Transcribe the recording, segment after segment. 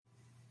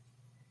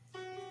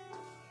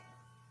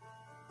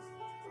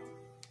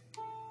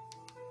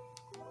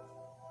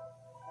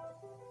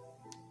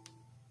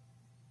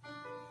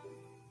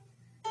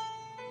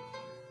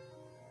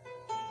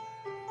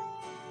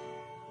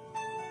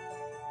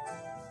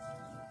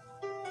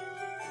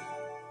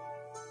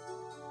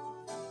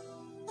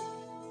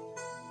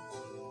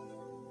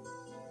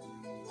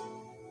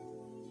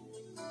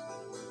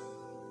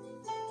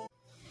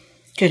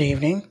Good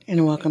evening,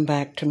 and welcome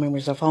back to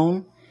Memories of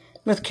Home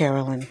with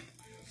Carolyn.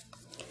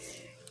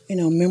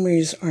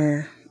 Memories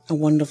are a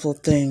wonderful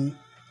thing.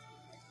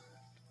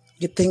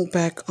 You think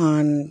back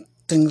on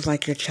things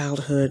like your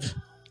childhood,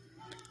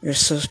 your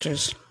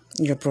sisters,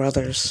 your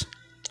brothers.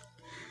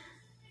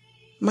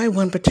 My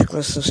one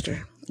particular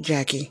sister,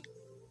 Jackie,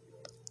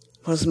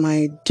 was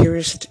my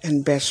dearest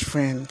and best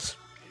friend.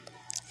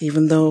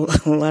 Even though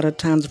a lot of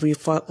times we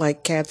fought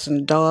like cats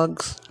and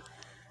dogs,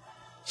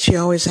 she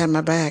always had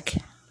my back.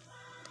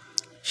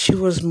 She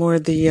was more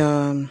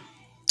the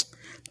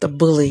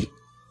bully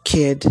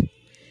kid,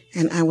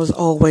 and I was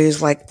always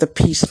like the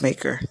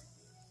peacemaker.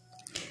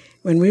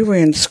 When we were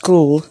in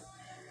school,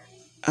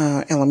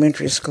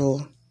 elementary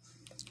school,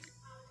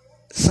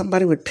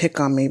 somebody would pick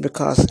on me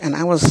and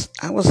I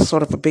was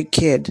sort of a big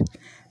kid,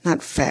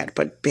 not fat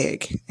but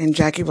big, and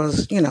Jackie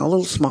was a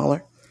little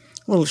smaller,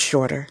 a little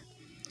shorter.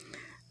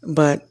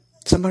 But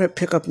somebody would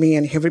pick up me,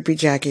 and here would be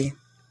Jackie,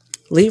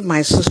 leave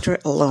my sister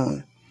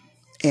alone,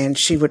 and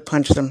she would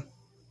punch them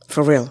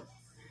for real,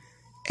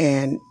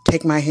 and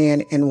take my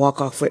hand and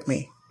walk off with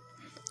me.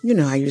 You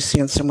know how you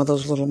see in some of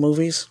those little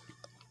movies.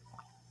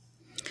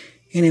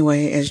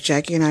 Anyway, as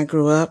Jackie and I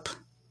grew up,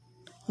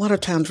 a lot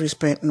of times we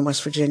spent in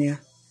West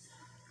Virginia.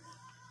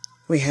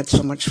 We had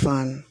so much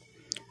fun.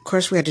 Of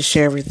course, we had to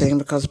share everything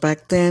because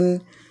back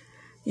then,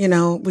 we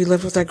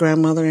lived with our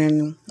grandmother,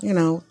 and,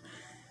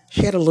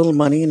 she had a little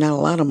money, not a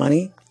lot of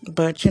money,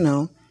 but,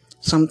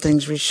 some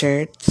things we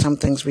shared, some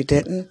things we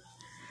didn't.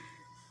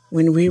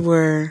 When we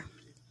were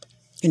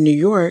in New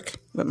York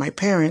with my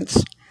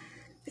parents,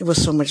 it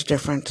was so much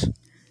different.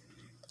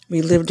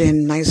 We lived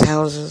in nice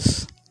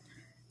houses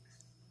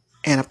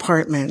and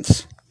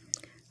apartments.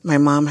 My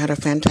mom had a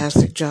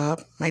fantastic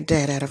job. My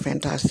dad had a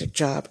fantastic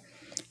job.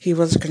 He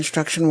was a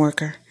construction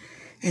worker,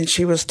 and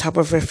she was top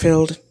of her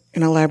field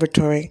in a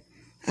laboratory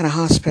at a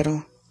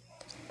hospital.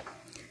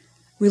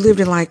 We lived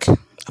in like a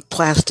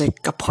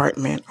plastic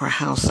apartment or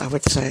house, I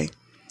would say.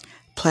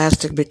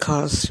 Plastic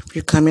because if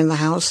you come in the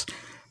house,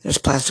 there's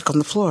plastic on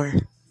the floor.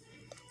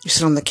 You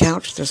sit on the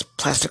couch, there's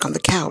plastic on the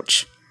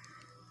couch.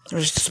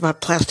 There's just about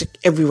plastic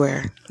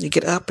everywhere. You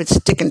get up, it's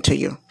sticking to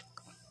you.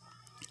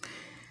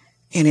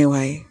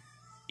 Anyway,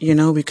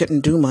 we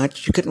couldn't do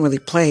much. You couldn't really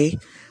play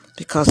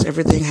because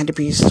everything had to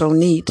be so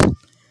neat.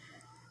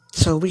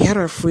 So we had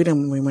our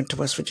freedom when we went to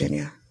West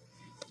Virginia.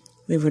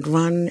 We would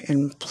run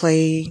and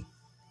play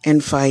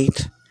and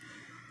fight.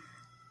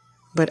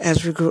 But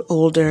as we grew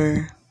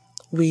older,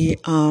 we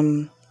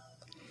went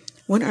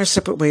our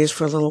separate ways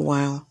for a little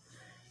while.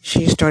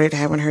 She started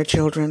having her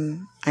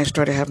children. I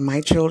started having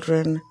my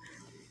children.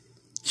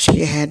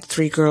 She had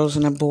 3 girls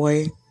and a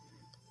boy.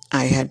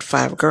 I had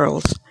 5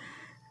 girls.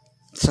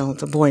 So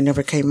the boy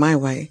never came my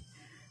way.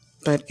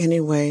 But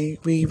anyway,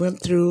 we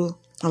went through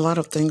a lot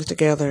of things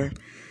together.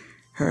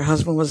 Her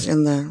husband was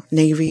in the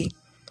Navy,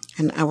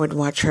 and I would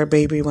watch her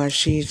baby while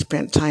she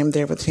spent time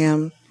there with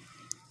him.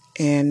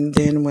 And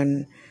then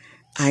when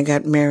I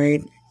got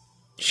married,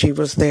 she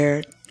was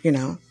there,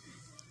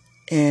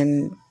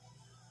 And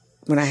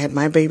when I had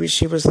my baby,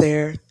 she was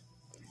there.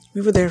 We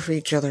were there for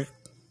each other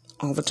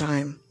all the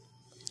time.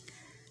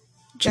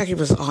 Jackie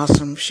was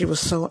awesome. She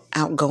was so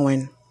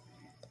outgoing.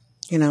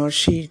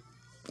 She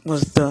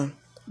was the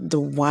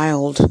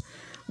wild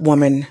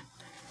woman,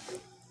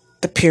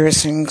 the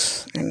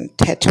piercings and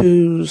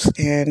tattoos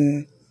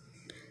and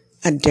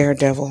a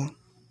daredevil.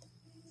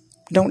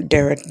 Don't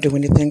dare her to do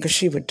anything because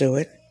she would do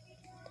it.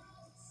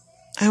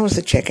 I was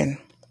the chicken.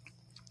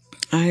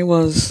 I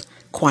was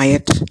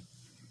quiet,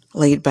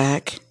 laid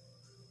back.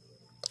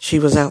 She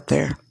was out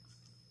there.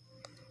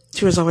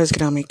 She was always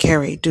getting on me,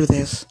 Carrie, do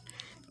this.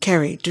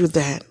 Carrie, do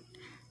that.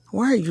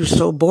 Why are you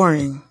so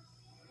boring?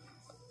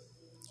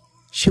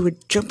 She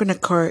would jump in a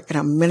car at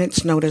a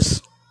minute's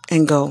notice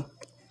and go,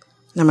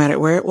 no matter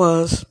where it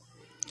was.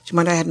 She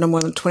might have had no more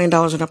than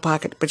 $20 in her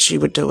pocket, but she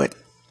would do it.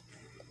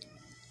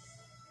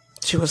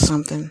 She was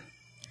something.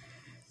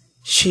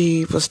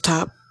 She was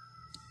top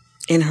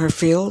in her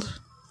field.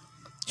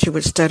 She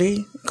would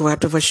study, go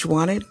after what she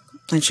wanted,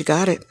 and she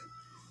got it.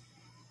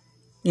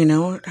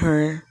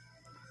 Her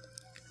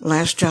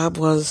last job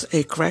was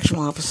a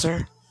correctional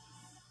officer,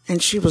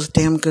 and she was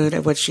damn good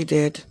at what she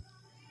did.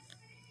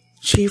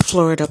 She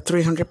floored a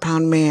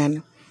 300-pound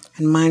man,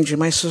 and mind you,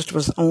 my sister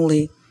was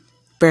only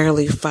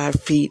barely 5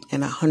 feet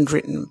and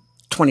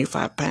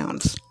 125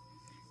 pounds.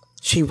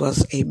 She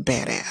was a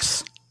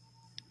badass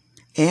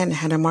and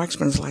had a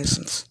marksman's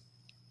license.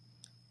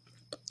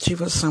 She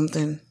was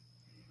something.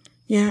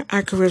 Yeah,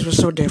 our careers were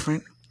so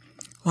different.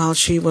 While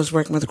she was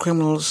working with the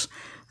criminals,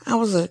 I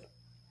was a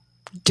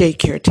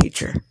daycare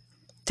teacher,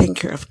 taking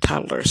care of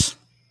toddlers.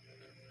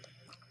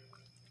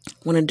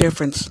 What a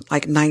difference,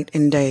 like night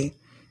and day.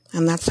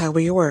 And that's how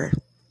we were,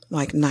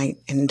 like night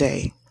and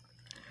day.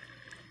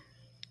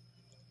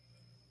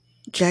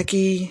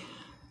 Jackie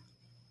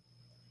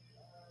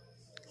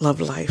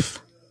loved life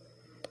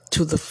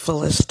to the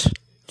fullest.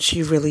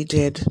 She really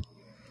did.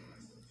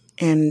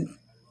 And,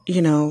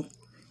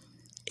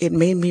 it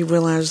made me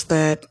realize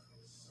that,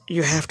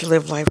 you have to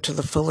live life to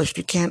the fullest.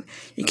 You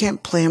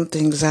can't plan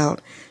things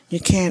out. You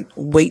can't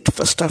wait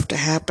for stuff to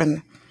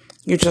happen.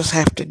 You just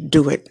have to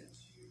do it.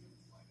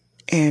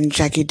 And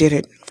Jackie did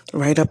it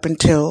right up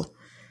until,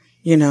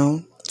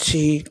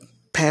 she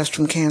passed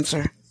from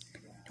cancer,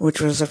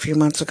 which was a few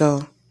months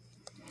ago.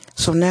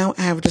 So now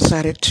I have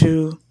decided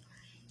to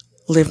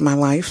live my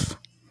life.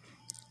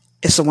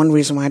 It's the one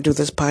reason why I do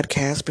this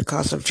podcast,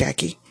 because of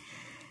Jackie,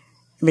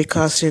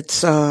 because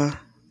it's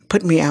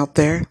put me out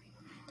there,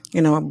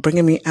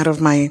 bringing me out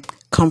of my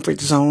comfort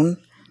zone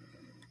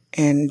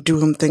and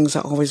doing things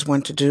I always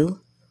want to do.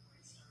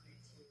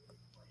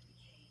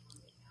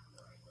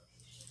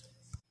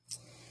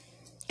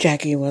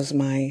 Jackie was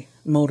my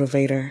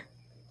motivator,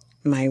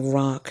 my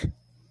rock.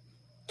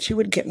 She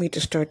would get me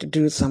to start to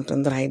do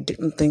something that I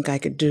didn't think I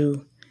could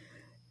do.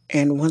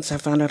 And once I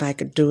found out I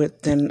could do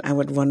it, then I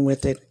would run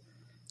with it.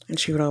 And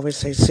she would always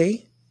say,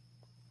 see?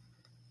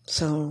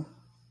 So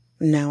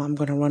now I'm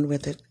going to run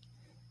with it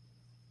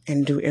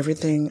and do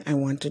everything I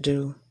want to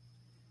do.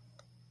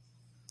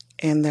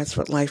 And that's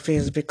what life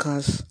is,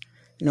 because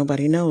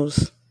nobody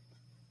knows.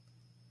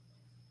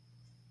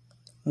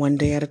 One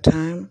day at a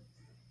time,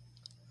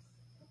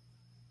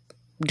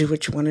 do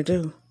what you want to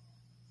do.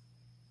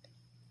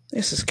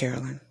 This is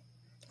Carolyn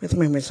with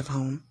Memories of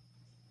Home.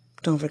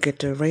 Don't forget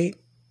to rate,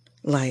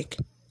 like,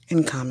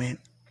 and comment.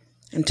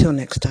 Until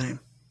next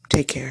time,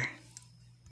 take care.